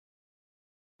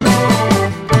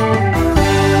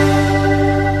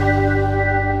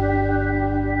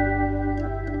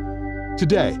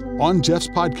today on Jeff's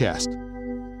podcast.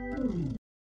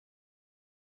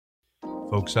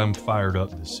 Folks, I'm fired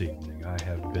up this evening. I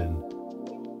have been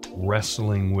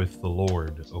wrestling with the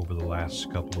Lord over the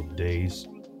last couple of days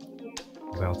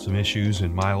about some issues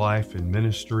in my life and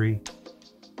ministry,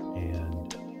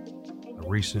 and I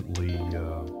recently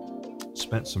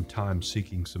spent some time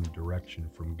seeking some direction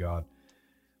from God.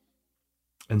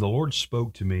 And the Lord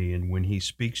spoke to me, and when He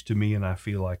speaks to me and I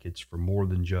feel like it's for more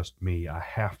than just me, I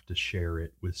have to share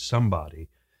it with somebody.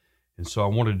 And so I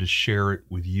wanted to share it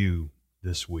with you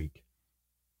this week.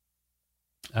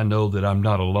 I know that I'm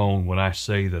not alone when I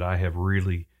say that I have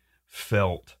really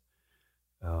felt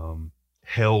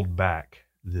held back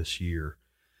this year.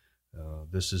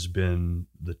 This has been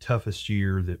the toughest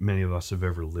year that many of us have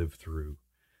ever lived through.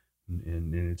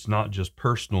 And it's not just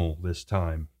personal this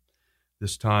time.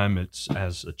 This time it's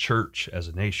as a church, as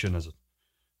a nation, as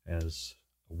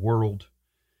a world.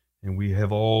 And we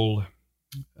have all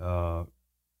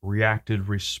reacted,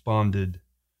 responded,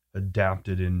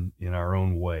 adapted in our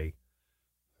own way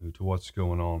to what's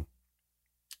going on.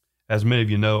 As many of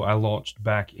you know, I launched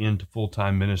back into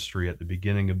full-time ministry at the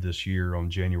beginning of this year on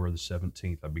January the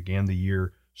 17th. I began the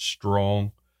year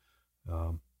strong.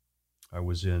 I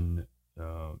was in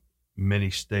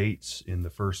many states in the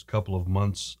first couple of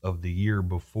months of the year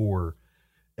before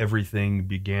everything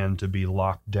began to be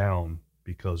locked down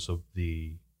because of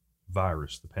the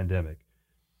virus, the pandemic.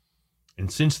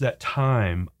 And since that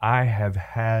time, I have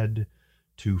had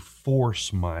to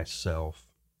force myself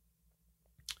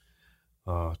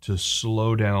to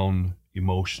slow down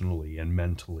emotionally and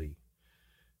mentally.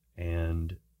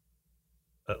 And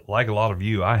like a lot of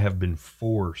you, I have been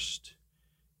forced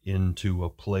into a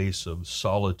place of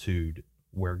solitude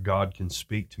where God can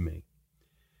speak to me.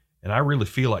 And I really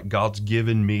feel like God's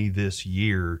given me this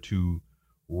year to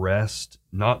rest,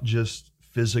 not just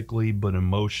physically, but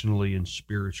emotionally and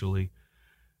spiritually.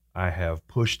 I have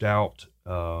pushed out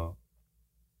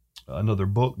another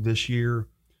book this year.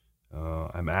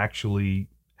 I'm actually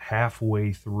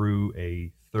halfway through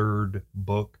a third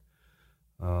book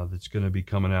that's going to be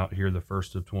coming out here the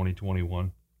 1st of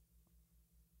 2021.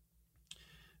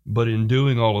 But in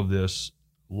doing all of this,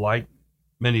 like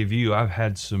many of you, I've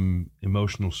had some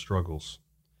emotional struggles,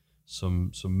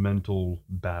 some mental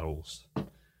battles.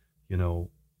 You know,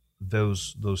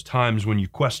 those times when you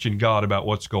question God about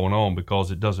what's going on because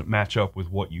it doesn't match up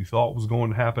with what you thought was going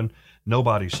to happen.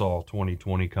 Nobody saw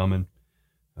 2020 coming.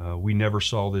 We never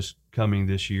saw this coming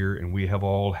this year, and we have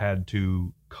all had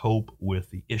to cope with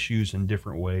the issues in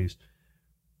different ways.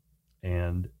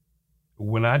 And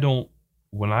when I don't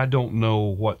know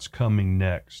what's coming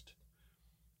next,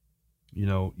 you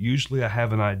know, usually I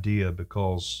have an idea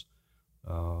because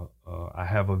I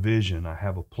have a vision, I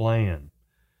have a plan.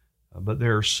 But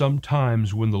there are some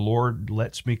times when the Lord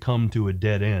lets me come to a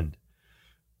dead end,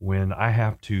 when I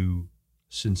have to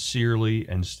sincerely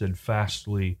and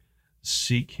steadfastly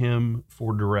seek Him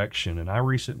for direction. And I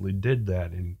recently did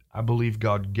that, and I believe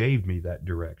God gave me that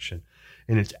direction.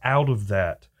 And it's out of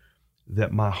that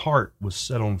my heart was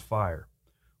set on fire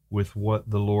with what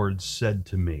the Lord said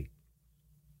to me.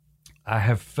 I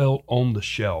have felt on the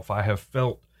shelf. I have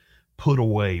felt put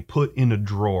away, put in a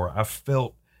drawer. I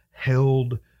felt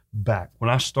held back. When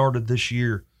I started this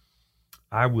year,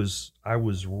 I was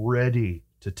ready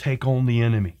to take on the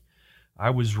enemy. I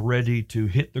was ready to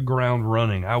hit the ground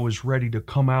running. I was ready to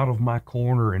come out of my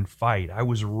corner and fight. I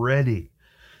was ready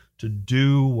to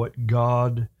do what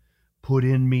God put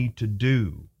in me to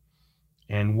do.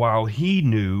 And while He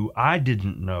knew, I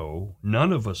didn't know,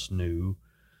 none of us knew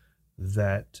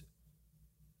that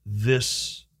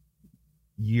this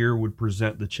year would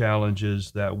present the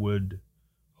challenges that would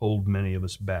hold many of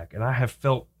us back. And I have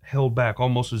felt held back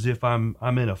almost as if I'm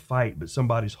in a fight, but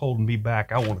somebody's holding me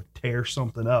back. I want to tear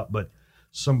something up, but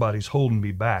somebody's holding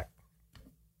me back.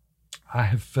 I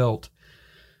have felt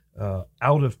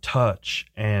out of touch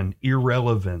and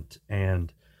irrelevant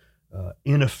and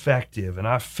ineffective, and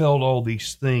I felt all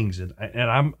these things.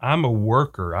 And I'm a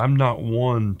worker. I'm not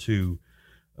one to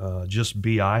just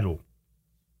be idle.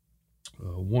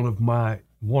 One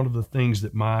of the things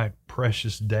that my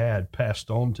precious dad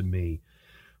passed on to me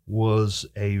was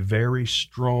a very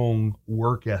strong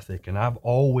work ethic, and I've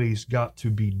always got to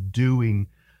be doing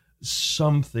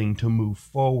something to move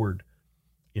forward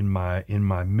in my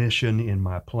mission, in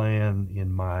my plan,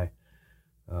 in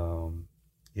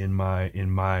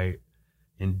my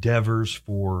endeavors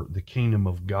for the kingdom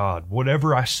of God.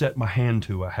 Whatever I set my hand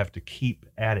to, I have to keep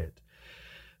at it.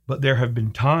 But there have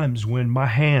been times when my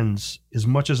hands, as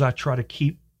much as I try to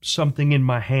keep something in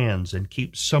my hands and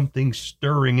keep something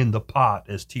stirring in the pot,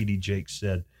 as T.D. Jakes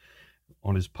said,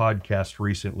 on his podcast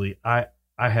recently, I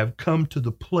have come to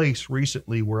the place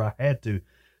recently where I had to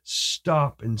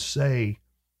stop and say,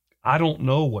 I don't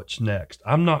know what's next.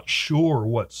 I'm not sure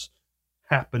what's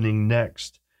happening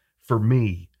next for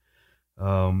me,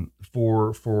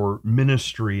 for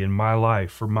ministry in my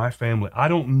life, for my family. I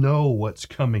don't know what's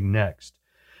coming next.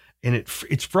 And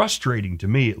it's frustrating to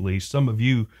me, at least. Some of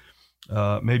you,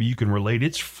 maybe you can relate.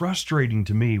 It's frustrating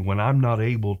to me when I'm not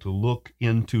able to look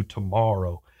into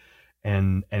tomorrow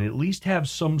and at least have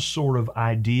some sort of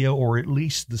idea, or at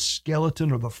least the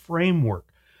skeleton or the framework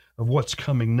of what's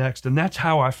coming next. And that's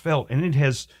how I felt. And it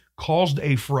has caused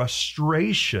a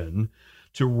frustration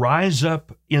to rise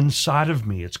up inside of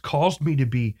me. It's caused me to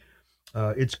be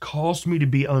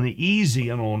uneasy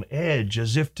and on edge,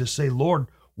 as if to say, Lord,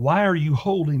 why are you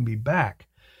holding me back?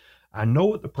 I know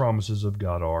what the promises of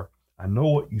God are. I know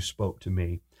what you spoke to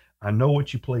me. I know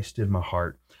what you placed in my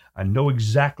heart. I know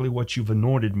exactly what you've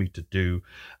anointed me to do.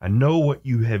 I know what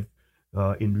you have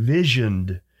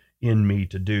envisioned in me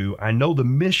to do. I know the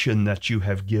mission that you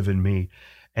have given me.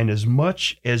 And as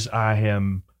much as I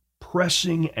am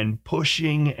pressing and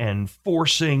pushing and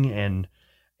forcing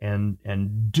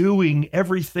and doing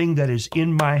everything that is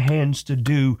in my hands to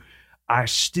do, I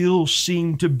still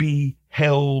seem to be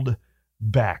held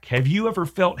back. Have you ever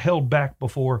felt held back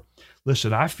before?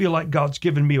 Listen, I feel like God's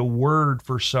given me a word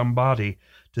for somebody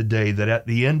today, that at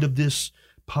the end of this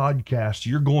podcast,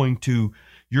 you're going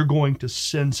to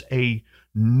sense a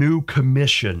new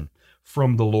commission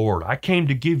from the Lord. I came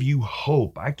to give you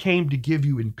hope. I came to give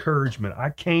you encouragement.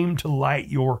 I came to light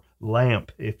your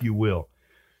lamp, if you will.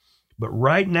 But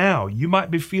right now, you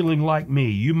might be feeling like me.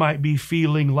 You might be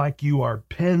feeling like you are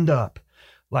penned up,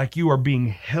 like you are being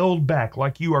held back,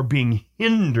 like you are being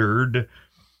hindered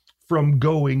from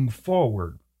going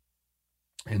forward.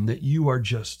 And that you are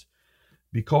just,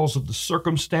 because of the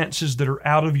circumstances that are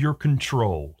out of your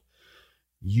control,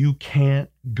 you can't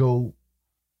go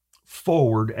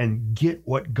forward and get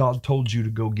what God told you to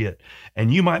go get.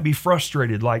 And you might be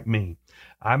frustrated like me.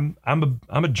 I'm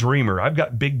a dreamer. I've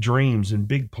got big dreams and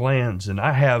big plans, and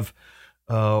I have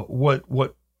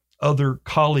what other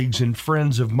colleagues and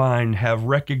friends of mine have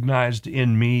recognized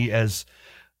in me as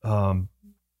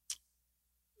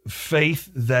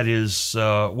faith that is,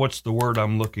 what's the word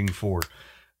I'm looking for?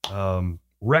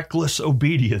 Reckless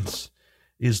obedience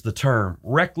is the term.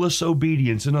 Reckless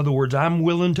obedience. In other words, I'm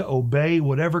willing to obey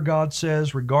whatever God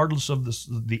says, regardless of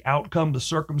the outcome, the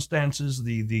circumstances,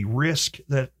 the risk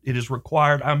that it is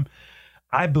required.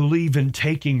 I believe in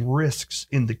taking risks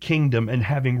in the kingdom and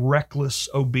having reckless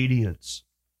obedience.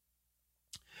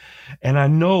 And I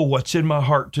know what's in my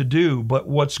heart to do, but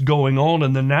what's going on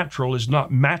in the natural is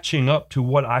not matching up to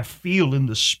what I feel in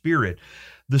the spirit.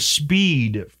 The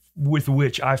speed with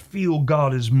which I feel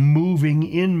God is moving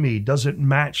in me doesn't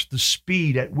match the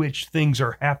speed at which things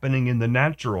are happening in the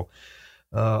natural.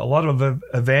 A lot of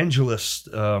evangelists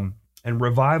and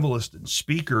revivalists and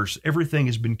speakers, everything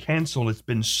has been canceled. It's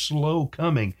been slow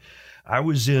coming. I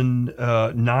was in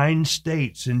 9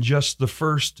 states in just the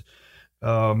first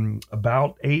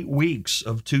about 8 weeks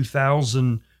of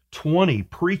 2020,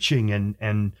 preaching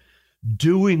and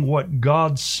doing what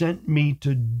God sent me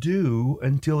to do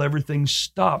until everything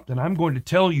stopped. And I'm going to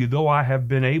tell you, though I have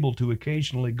been able to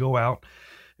occasionally go out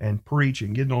and preach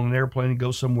and get on an airplane and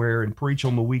go somewhere and preach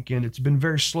on the weekend, it's been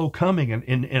very slow coming.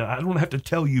 And I don't have to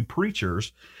tell you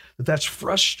preachers that that's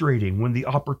frustrating when the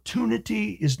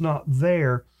opportunity is not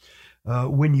there,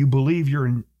 when you believe you're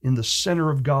in the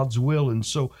center of God's will. And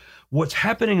so what's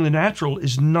happening in the natural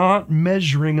is not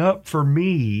measuring up for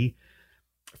me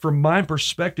from my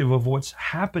perspective of what's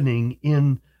happening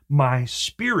in my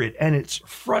spirit, and it's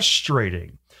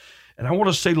frustrating. And I want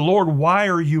to say, Lord, why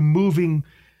are you moving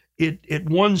it at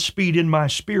one speed in my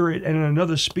spirit and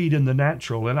another speed in the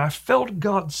natural? And I felt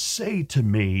God say to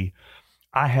me,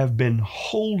 I have been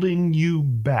holding you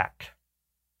back.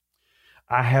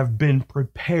 I have been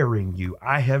preparing you.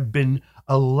 I have been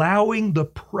allowing the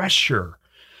pressure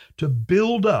to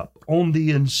build up on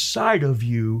the inside of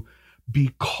you,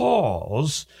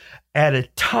 because at a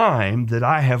time that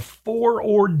I have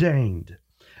foreordained,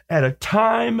 at a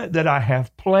time that I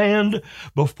have planned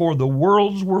before the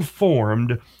worlds were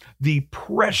formed, the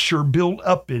pressure built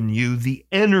up in you, the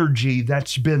energy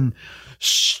that's been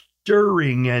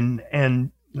stirring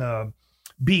and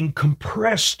being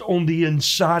compressed on the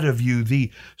inside of you,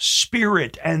 the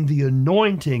spirit and the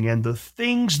anointing and the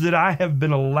things that I have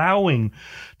been allowing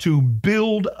to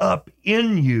build up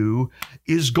in you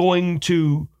is going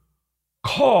to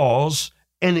cause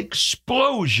an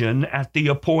explosion at the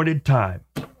appointed time.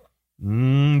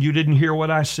 You didn't hear what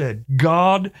I said.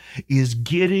 God is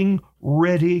getting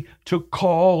ready to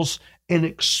cause an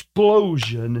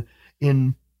explosion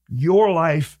in your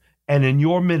life and in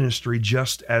your ministry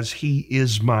just as He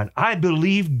is mine. I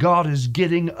believe God is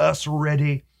getting us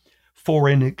ready for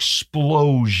an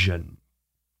explosion.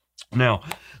 Now,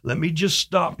 let me just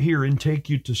stop here and take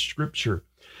you to Scripture.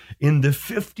 In the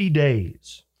 50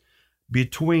 days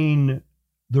between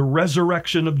the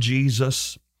resurrection of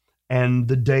Jesus and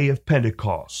the day of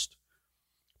Pentecost,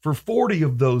 for 40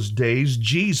 of those days,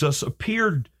 Jesus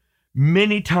appeared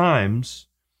many times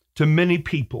to many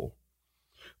people.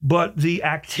 But the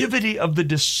activity of the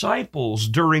disciples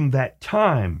during that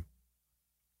time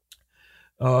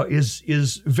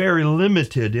is very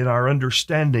limited in our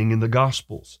understanding in the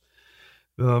Gospels.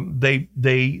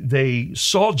 They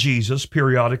saw Jesus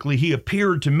periodically. He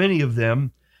appeared to many of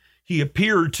them. He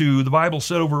appeared to, the Bible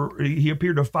said he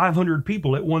appeared to 500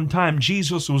 people at one time.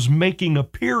 Jesus was making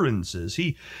appearances.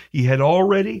 He had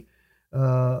already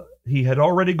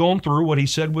gone through what He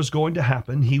said was going to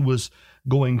happen. He was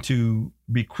going to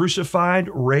be crucified,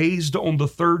 raised on the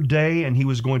third day, and He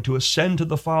was going to ascend to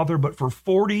the Father. But for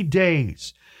 40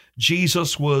 days,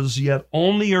 Jesus was yet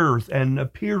on the earth and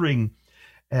appearing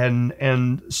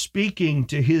and speaking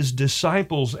to His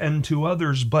disciples and to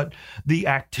others. But the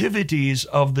activities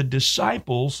of the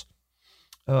disciples,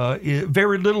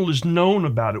 very little is known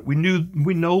about it. We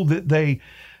know that they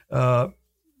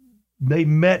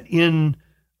met in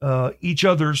each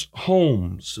other's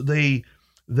homes.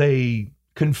 They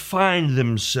confined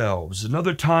themselves, and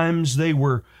other times they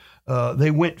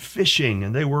went fishing,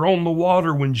 and they were on the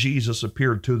water when Jesus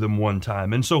appeared to them one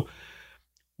time. And so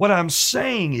what I'm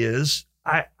saying is,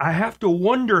 I have to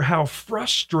wonder how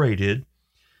frustrated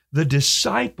the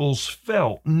disciples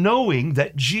felt, knowing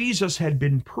that Jesus had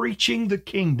been preaching the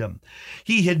kingdom.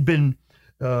 He had been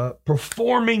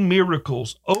performing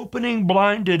miracles, opening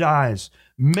blinded eyes,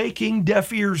 making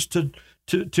deaf ears to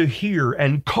hear,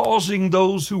 and causing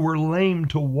those who were lame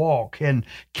to walk, and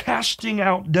casting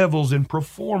out devils, and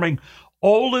performing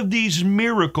all of these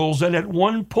miracles. And at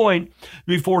one point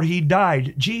before He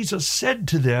died, Jesus said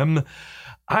to them,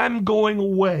 I'm going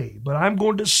away, but I'm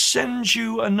going to send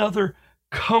you another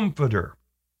Comforter.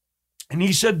 And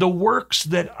He said, the works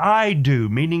that I do,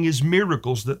 meaning His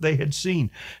miracles that they had seen,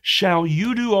 shall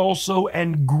you do also,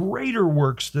 and greater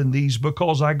works than these,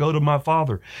 because I go to my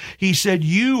Father. He said,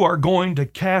 you are going to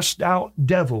cast out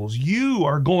devils. You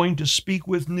are going to speak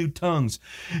with new tongues.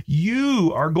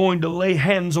 You are going to lay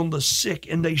hands on the sick,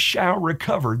 and they shall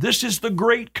recover. This is the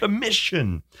great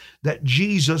commission that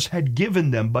Jesus had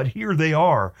given them. But here they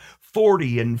are,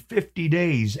 40 and 50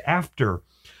 days after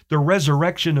the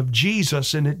resurrection of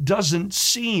Jesus, and it doesn't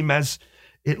seem, as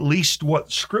at least what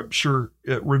Scripture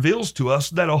reveals to us,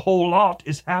 that a whole lot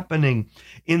is happening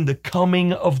in the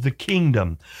coming of the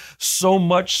kingdom. So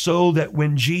much so that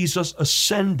when Jesus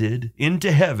ascended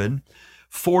into heaven,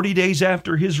 40 days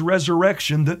after His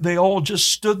resurrection, that they all just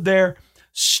stood there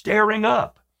staring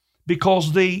up,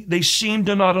 because they seemed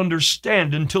to not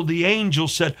understand, until the angel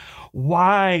said,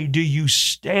 why do you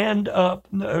stand up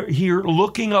here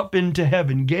looking up into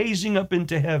heaven, gazing up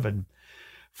into heaven?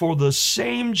 For the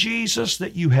same Jesus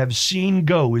that you have seen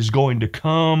go is going to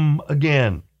come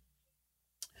again.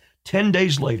 10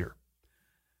 days later,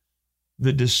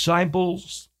 the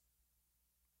disciples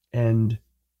and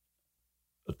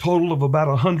a total of about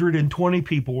 120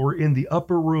 people were in the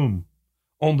upper room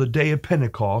on the day of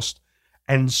Pentecost,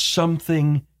 and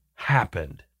something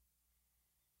happened.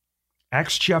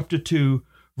 Acts chapter 2,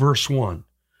 verse 1.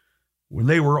 When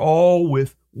they were all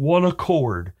with one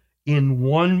accord in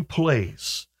one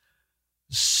place,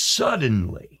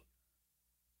 suddenly,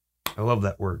 I love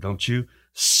that word, don't you?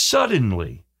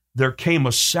 Suddenly there came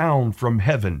a sound from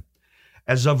heaven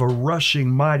as of a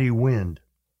rushing mighty wind.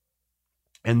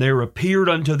 And there appeared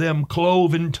unto them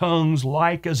cloven tongues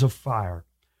like as of fire.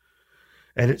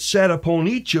 And it sat upon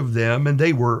each of them, and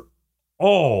they were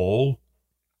all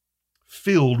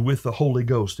filled with the Holy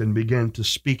Ghost, and began to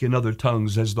speak in other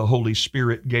tongues as the Holy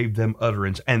Spirit gave them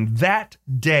utterance. And that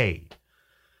day,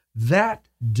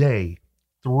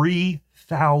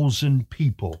 3,000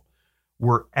 people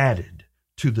were added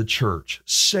to the church,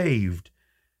 saved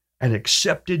and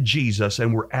accepted Jesus,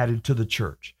 and were added to the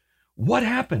church. What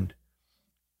happened?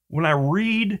 When I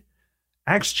read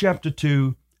Acts chapter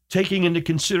 2, taking into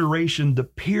consideration the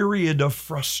period of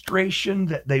frustration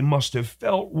that they must have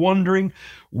felt, wondering,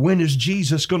 when is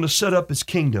Jesus going to set up his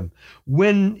kingdom?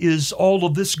 When is all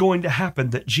of this going to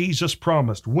happen that Jesus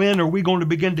promised? When are we going to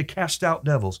begin to cast out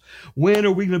devils? When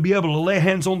are we going to be able to lay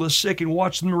hands on the sick and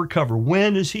watch them recover?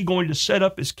 When is he going to set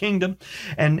up his kingdom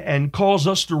and cause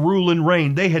us to rule and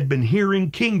reign? They had been hearing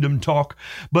kingdom talk,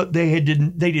 but they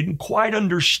didn't quite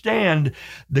understand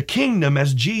the kingdom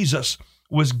as Jesus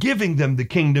was giving them the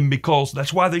kingdom, because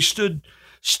that's why they stood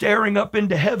staring up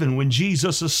into heaven when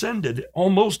Jesus ascended,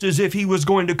 almost as if he was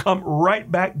going to come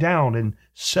right back down and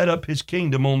set up his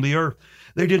kingdom on the earth.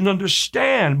 They didn't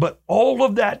understand, but all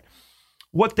of that,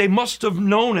 what they must have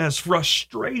known as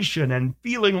frustration and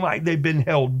feeling like they've been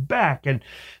held back, and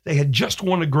they had just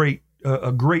won a great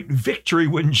victory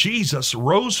when Jesus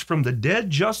rose from the dead,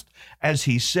 just as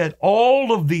he said.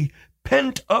 All of the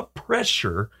pent-up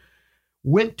pressure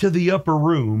went to the upper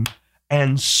room,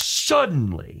 and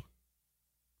suddenly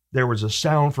there was a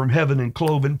sound from heaven in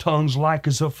cloven tongues like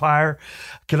as of fire.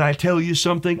 Can I tell you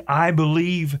something? I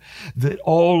believe that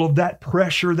all of that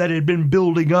pressure that had been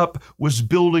building up was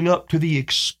building up to the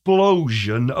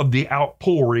explosion of the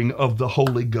outpouring of the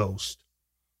Holy Ghost.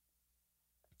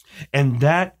 And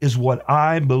that is what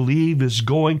I believe is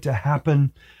going to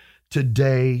happen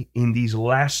today in these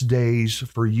last days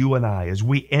for you and I. As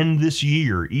we end this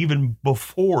year, even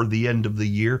before the end of the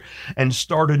year, and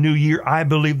start a new year, I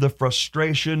believe the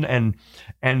frustration and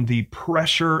the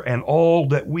pressure and all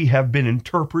that we have been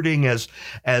interpreting as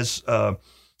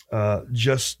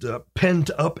just pent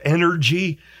up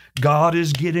energy, God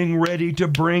is getting ready to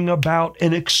bring about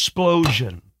an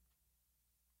explosion.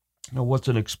 Now, what's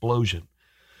an explosion?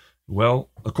 Well,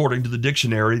 according to the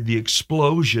dictionary, the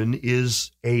explosion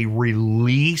is a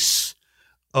release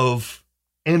of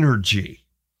energy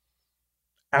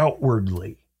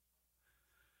outwardly.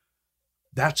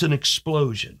 That's an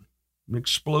explosion. An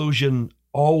explosion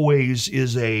always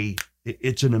is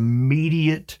it's an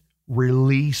immediate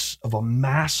release of a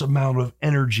mass amount of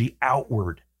energy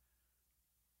outward.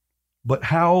 But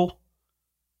how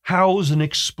is an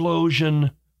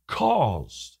explosion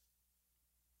caused?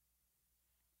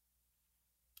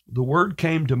 The word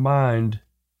came to mind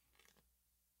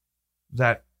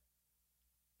that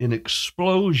an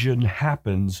explosion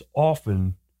happens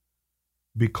often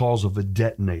because of a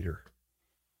detonator.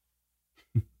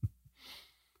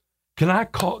 Can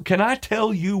I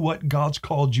tell you what God's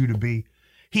called you to be?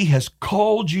 He has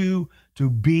called you to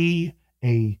be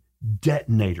a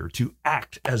detonator, to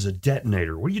act as a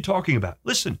detonator. What are you talking about?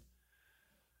 Listen,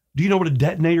 do you know what a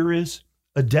detonator is?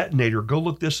 A detonator, go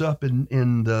look this up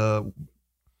in the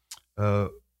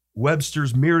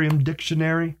Webster's Merriam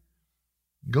Dictionary.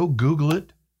 Go Google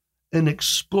it.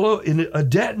 A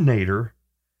detonator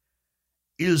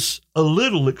is a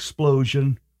little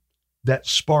explosion that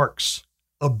sparks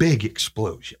a big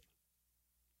explosion.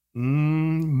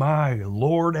 My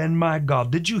Lord and my God.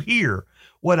 Did you hear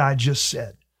what I just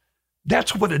said?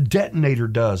 That's what a detonator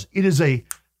does. It is a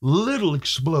little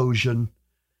explosion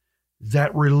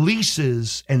that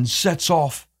releases and sets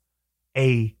off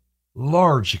a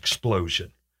large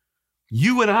explosion.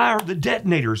 You and I are the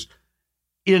detonators.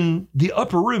 In the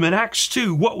upper room in Acts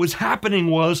 2, what was happening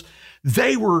was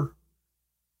they were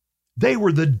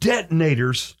the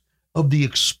detonators of the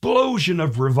explosion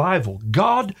of revival.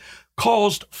 God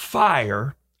caused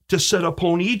fire to set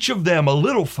upon each of them a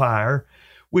little fire,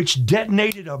 which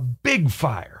detonated a big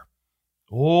fire.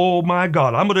 Oh my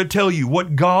God, I'm going to tell you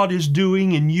what God is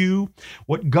doing in you,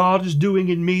 what God is doing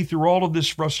in me through all of this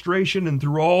frustration and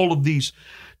through all of these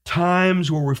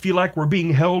times where we feel like we're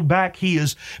being held back. He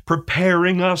is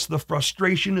preparing us. The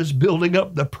frustration is building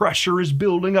up. The pressure is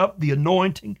building up. The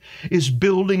anointing is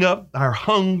building up. Our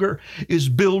hunger is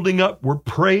building up. We're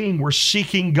praying. We're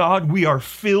seeking God. We are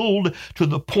filled to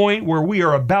the point where we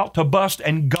are about to bust,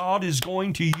 and God is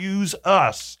going to use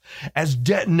us as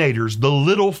detonators. The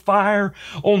little fire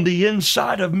on the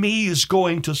inside of me is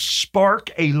going to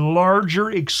spark a larger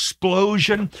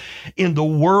explosion in the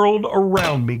world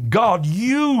around me. God,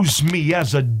 use me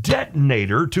as a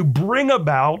detonator to bring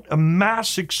about a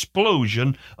mass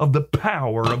explosion of the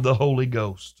power of the Holy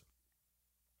Ghost.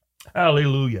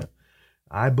 Hallelujah.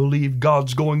 I believe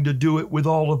God's going to do it with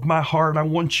all of my heart. I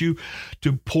want you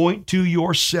to point to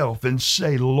yourself and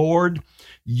say, Lord,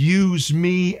 use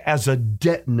me as a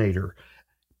detonator.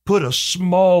 Put a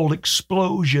small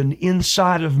explosion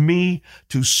inside of me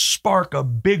to spark a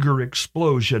bigger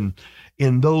explosion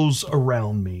in those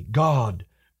around me. God,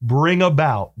 bring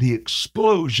about the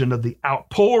explosion of the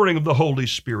outpouring of the Holy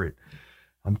Spirit.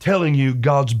 I'm telling you,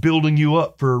 God's building you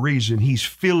up for a reason. He's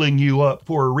filling you up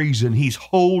for a reason. He's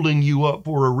holding you up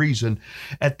for a reason.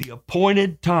 At the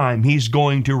appointed time, He's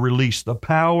going to release the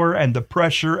power and the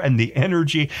pressure and the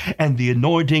energy and the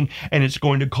anointing, and it's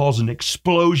going to cause an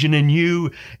explosion in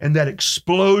you, and that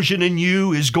explosion in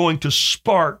you is going to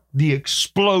spark the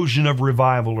explosion of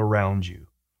revival around you.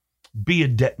 Be a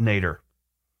detonator.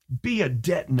 Be a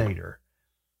detonator.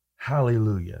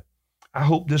 Hallelujah. I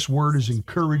hope this word has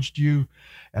encouraged you,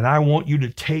 and I want you to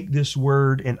take this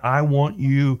word, and I want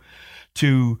you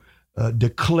to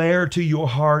declare to your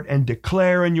heart and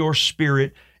declare in your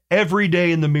spirit every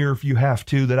day in the mirror, if you have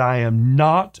to, that I am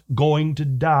not going to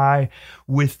die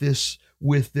with this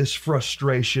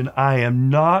frustration. I am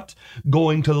not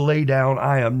going to lay down.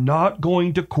 I am not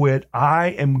going to quit.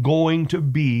 I am going to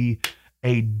be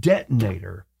a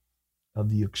detonator of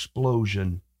the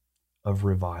explosion of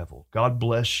revival. God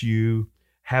bless you.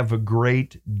 Have a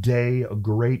great day, a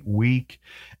great week,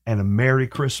 and a Merry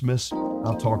Christmas.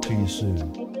 I'll talk to you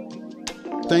soon.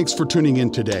 Thanks for tuning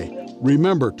in today.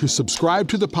 Remember to subscribe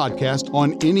to the podcast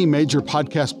on any major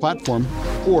podcast platform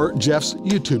or Jeff's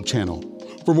YouTube channel.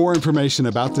 For more information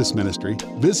about this ministry,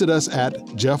 visit us at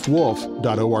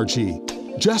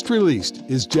jeffwolf.org. Just released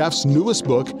is Jeff's newest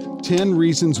book, 10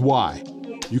 Reasons Why.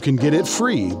 You can get it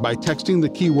free by texting the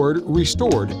keyword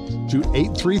RESTORED to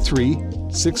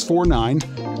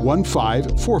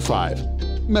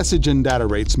 833-649-1545. Message and data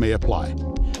rates may apply.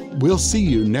 We'll see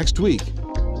you next week.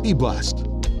 Be blessed.